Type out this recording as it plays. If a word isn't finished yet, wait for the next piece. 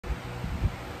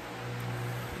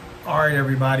All right,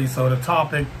 everybody. So the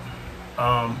topic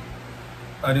of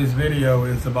this video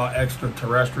is about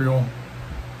extraterrestrial,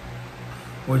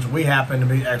 which we happen to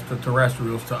be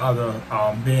extraterrestrials to other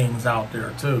beings out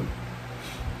there too.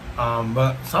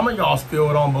 But some of y'all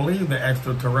still don't believe that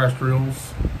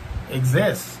extraterrestrials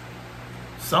exist.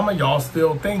 Some of y'all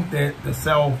still think that the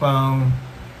cell phone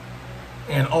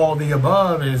and all the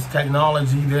above is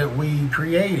technology that we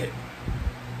created.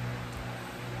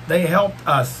 They helped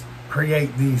us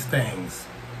create these things.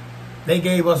 They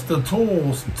gave us the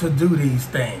tools to do these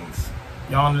things.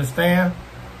 Y'all understand?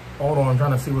 Hold on, I'm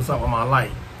trying to see what's up with my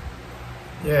light.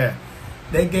 Yeah,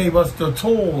 they gave us the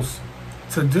tools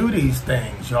to do these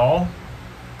things, y'all.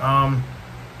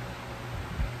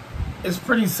 It's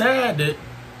pretty sad that,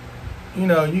 you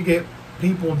know, you get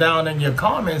people down in your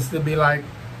comments to be like,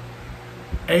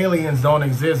 aliens don't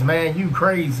exist. Man, you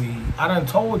crazy. I done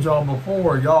told y'all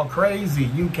before, y'all crazy.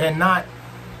 You cannot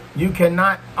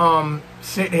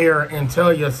sit here and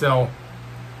tell yourself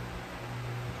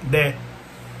that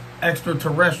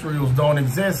extraterrestrials don't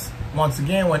exist, once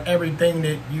again, when everything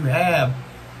that you have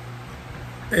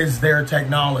is their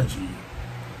technology.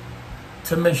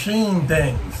 To machine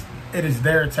things, it is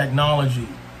their technology.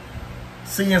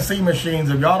 CNC machines,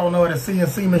 if y'all don't know what a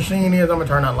CNC machine is, I'm gonna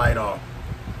turn that light off.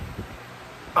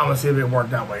 I'm gonna see if it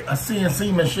worked that way. A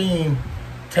CNC machine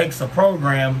takes a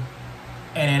program,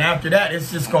 and then after that, it's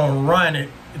just gonna run it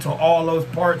until all those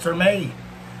parts are made.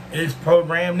 It's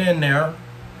programmed in there.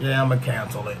 Yeah, I'm gonna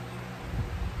cancel it.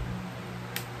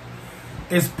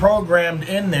 It's programmed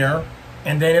in there,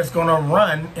 and then it's gonna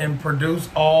run and produce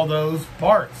all those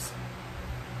parts.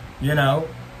 You know?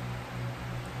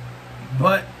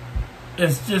 But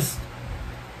it's just,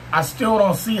 I still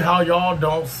don't see how y'all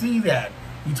don't see that.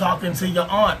 You talking to your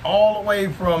aunt all the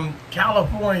way from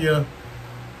California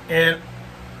and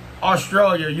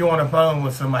Australia, you on the phone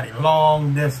with somebody,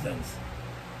 long distance.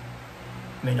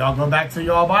 And then y'all go back to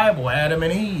your Bible, Adam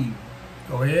and Eve.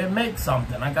 Go ahead and make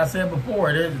something. Like I said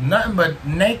before, there's nothing but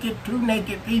two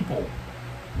naked people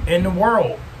in the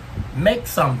world. Make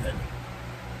something.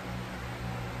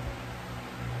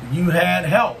 You had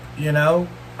help, you know,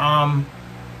 and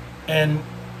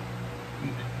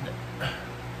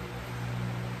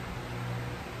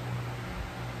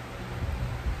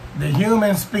the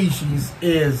human species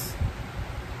is,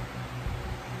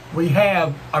 we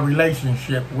have a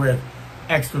relationship with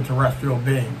extraterrestrial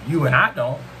beings. You and I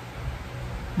don't.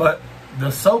 But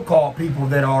the so-called people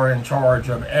that are in charge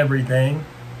of everything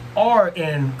are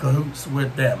in cahoots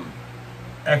with them,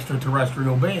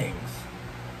 extraterrestrial beings.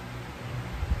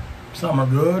 Some are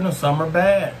good and some are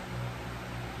bad.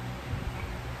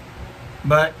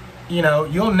 But, you know,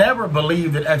 you'll never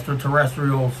believe that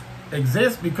extraterrestrials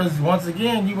exist because, once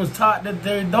again, you was taught that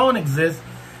they don't exist.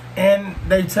 And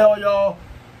they tell y'all,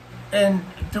 and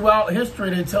throughout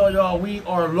history, they tell y'all we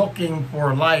are looking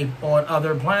for life on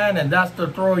other planets. That's to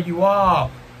throw you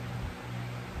off.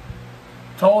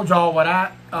 Told y'all what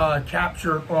I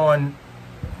captured on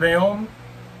film.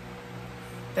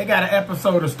 They got an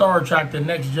episode of Star Trek, The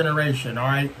Next Generation, all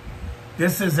right?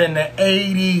 This is in the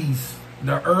 80s,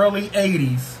 the early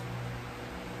 80s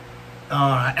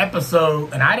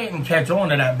episode, and I didn't catch on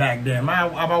to that back then.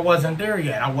 I wasn't there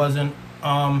yet. I wasn't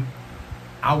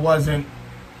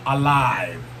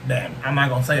alive then. I'm not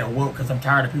gonna say awoke because I'm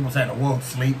tired of people saying awoke,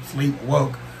 sleep,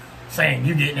 awoke, saying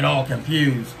you getting it all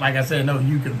confused. Like I said, no,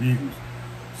 you confused.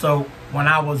 So when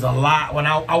I was alive, when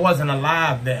I wasn't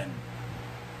alive then,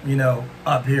 you know,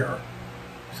 up here.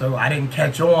 So I didn't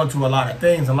catch on to a lot of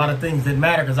things. A lot of things didn't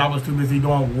matter because I was too busy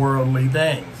doing worldly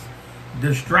things.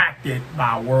 Distracted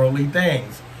by worldly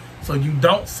things. So you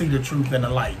don't see the truth in the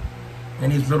light.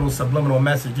 And these little subliminal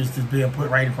messages just being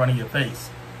put right in front of your face.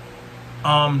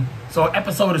 So an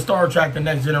episode of Star Trek, The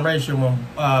Next Generation, when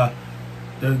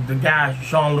the guy,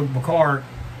 Jean-Luc Picard,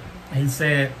 he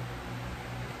said,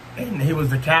 and he was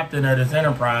the captain of this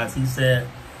Enterprise, he said,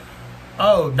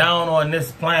 oh, down on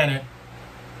this planet,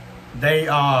 there's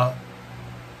a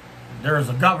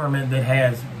government that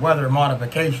has weather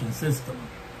modification system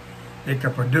that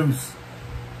can produce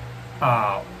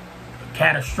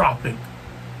catastrophic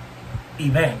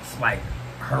events like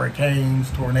hurricanes,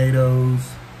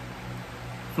 tornadoes,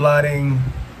 flooding.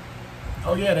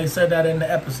 Oh yeah, they said that in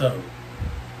the episode.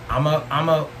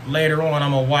 Later on,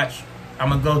 I'm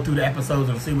gonna go through the episodes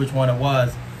and see which one it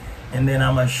was, and then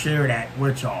I'm gonna share that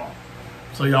with y'all.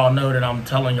 So y'all know that I'm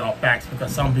telling y'all facts,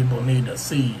 because some people need to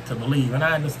see to believe, and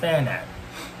I understand that.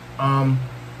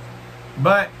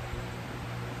 But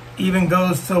even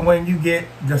goes to when you get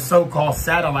the so-called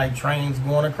satellite trains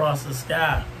going across the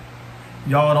sky.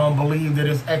 Y'all don't believe that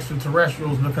it's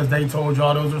extraterrestrials because they told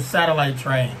y'all those are satellite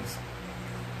trains.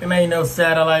 There ain't no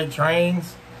satellite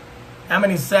trains. How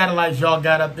many satellites y'all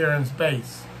got up there in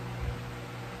space?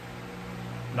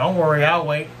 Don't worry, I'll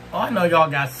wait. Oh, I know y'all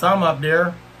got some up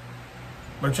there,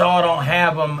 but y'all don't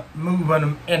have them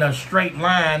moving in a straight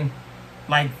line,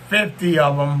 like 50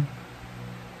 of them.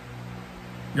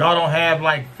 Y'all don't have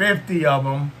like 50 of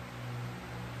them.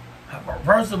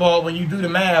 First of all, when you do the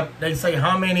math, they say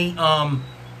how many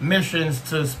missions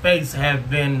to space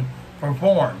have been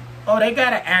performed. Oh, they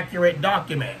got an accurate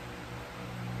document.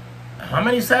 How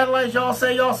many satellites y'all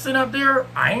say y'all sent up there?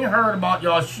 I ain't heard about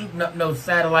y'all shooting up no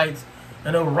satellites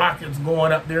and no rockets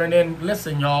going up there. And then,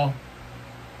 listen, y'all,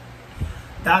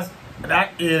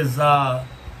 that is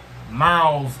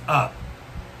miles up.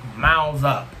 Miles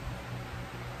up.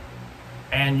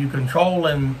 And you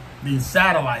controlling these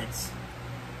satellites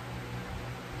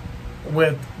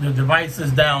with the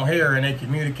devices down here, and they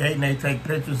communicate and they take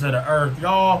pictures of the Earth.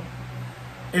 Y'all,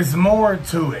 it's more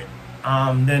to it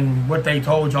than what they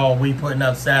told y'all we putting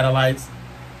up satellites.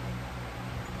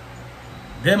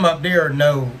 Them up there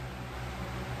know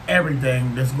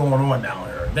everything that's going on down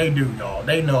here. They do, y'all.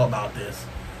 They know about this.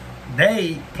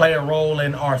 They play a role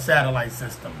in our satellite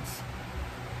systems.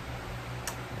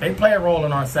 They play a role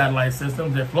in our satellite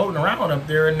systems. They're floating around up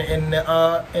there in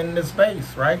the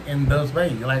space, right? In the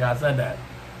space, like I said that.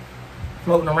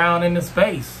 Floating around in the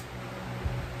space.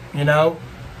 You know?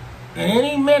 In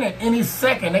any minute, any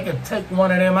second, they could take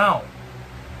one of them out.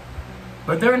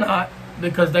 But they're not,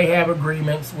 because they have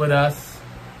agreements with us,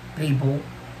 people.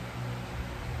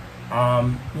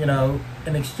 You know,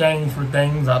 in exchange for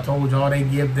things. I told y'all they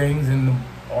give things, and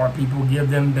our people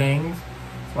give them things.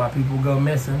 That's why people go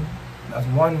missing. That's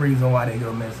one reason why they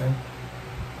go missing.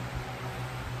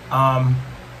 And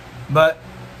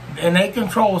they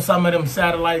control some of them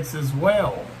satellites as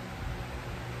well.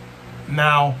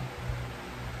 Now,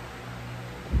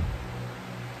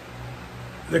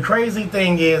 the crazy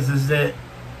thing is that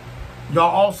y'all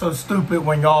also stupid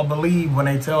when y'all believe when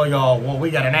they tell y'all, well, we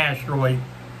got an asteroid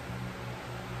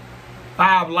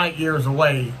 5 light years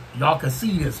away. Y'all can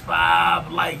see this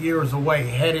 5 light years away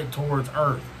headed towards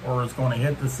Earth, or it's going to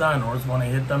hit the sun, or it's going to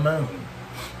hit the moon.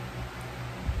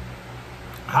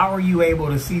 How are you able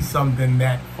to see something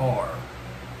that far?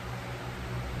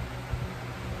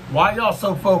 Why y'all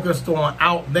so focused on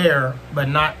out there, but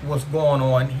not what's going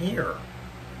on here?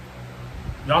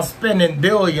 Y'all spending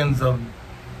billions of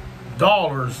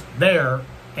dollars there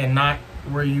and not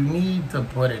where you need to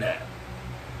put it at.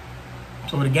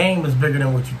 So the game is bigger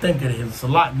than what you think it is. It's a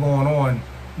lot going on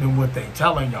than what they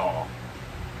telling y'all.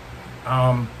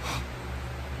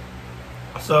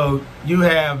 So you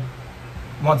have,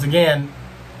 once again,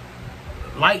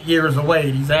 light years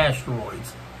away, these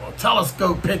asteroids. Well,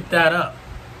 telescope picked that up.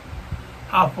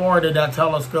 How far did that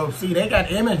telescope see? They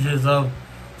got images of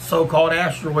so-called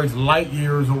asteroids light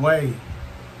years away.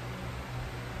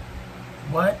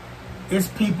 What? It's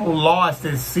people lost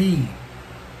at sea.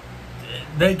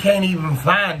 They can't even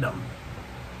find them.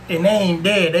 And they ain't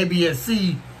dead. They be at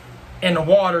sea in the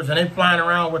waters, and they flying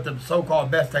around with the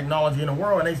so-called best technology in the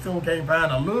world, and they still can't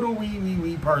find a little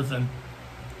wee person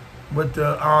with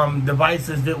the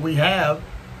devices that we have.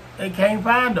 They can't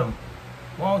find them.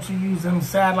 Why don't you use them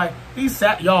satellite?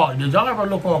 Y'all, did y'all ever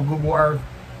look on Google Earth?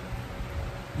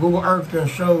 Google Earth can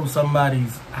show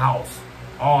somebody's house.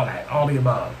 All that, all the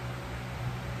above.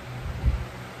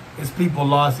 It's people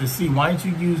lost at sea. Why don't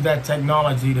you use that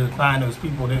technology to find those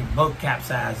people that boat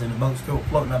capsized and the boat's still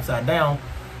floating upside down,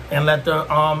 and let the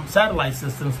satellite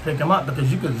systems pick them up?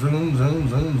 Because you could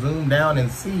zoom down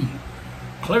and see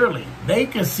clearly. They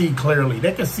can see clearly.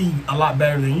 They can see a lot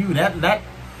better than you. That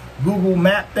Google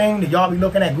map thing that y'all be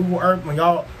looking at, Google Earth, when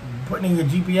y'all putting in your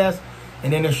GPS,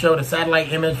 and then it show the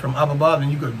satellite image from up above,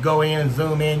 and you could go in and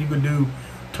zoom in. You could do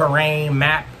terrain,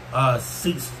 map,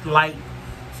 seats, light.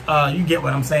 You get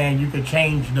what I'm saying. You could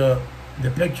change the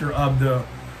picture of the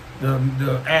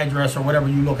address or whatever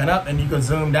you're looking up, and you could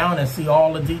zoom down and see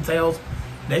all the details.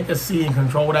 They can see and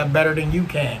control that better than you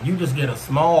can. You just get a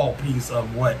small piece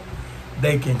of what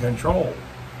they can control.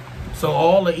 So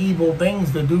all the evil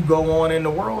things that do go on in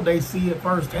the world, they see it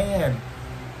firsthand.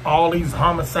 All these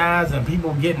homicides and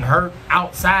people getting hurt,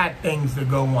 outside things that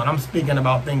go on. I'm speaking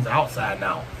about things outside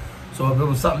now. So if it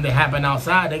was something that happened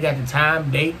outside, they got the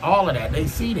time, date, all of that. They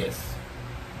see this.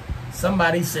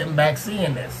 Somebody's sitting back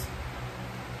seeing this.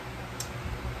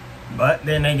 But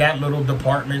then they got little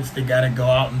departments that got to go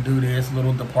out and do this.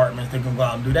 Little departments that can go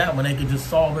out and do that when they could just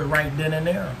solve it right then and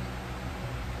there.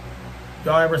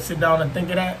 Y'all ever sit down and think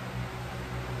of that?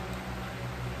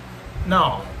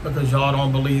 No, because y'all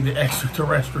don't believe the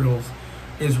extraterrestrials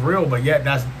is real, but yet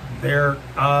that's their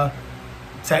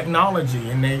technology,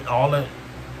 and they all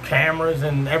cameras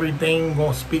and everything,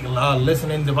 going speak,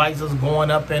 listening devices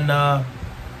going up in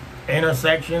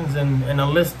intersections, and a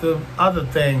list of other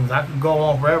things. I could go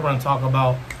on forever and talk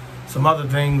about some other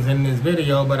things in this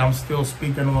video, but I'm still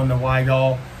speaking on the why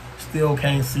y'all still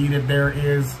can't see that there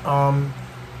is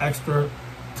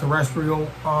extraterrestrial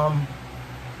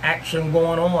action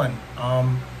going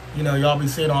on. You know, y'all be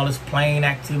seeing all this plane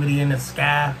activity in the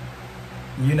sky,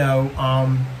 you know,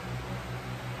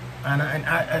 and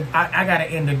I gotta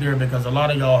end it there because a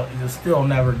lot of y'all just still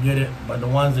never get it, but the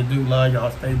ones that do love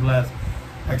y'all, stay blessed.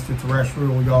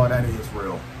 Extraterrestrial, y'all, that is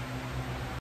real.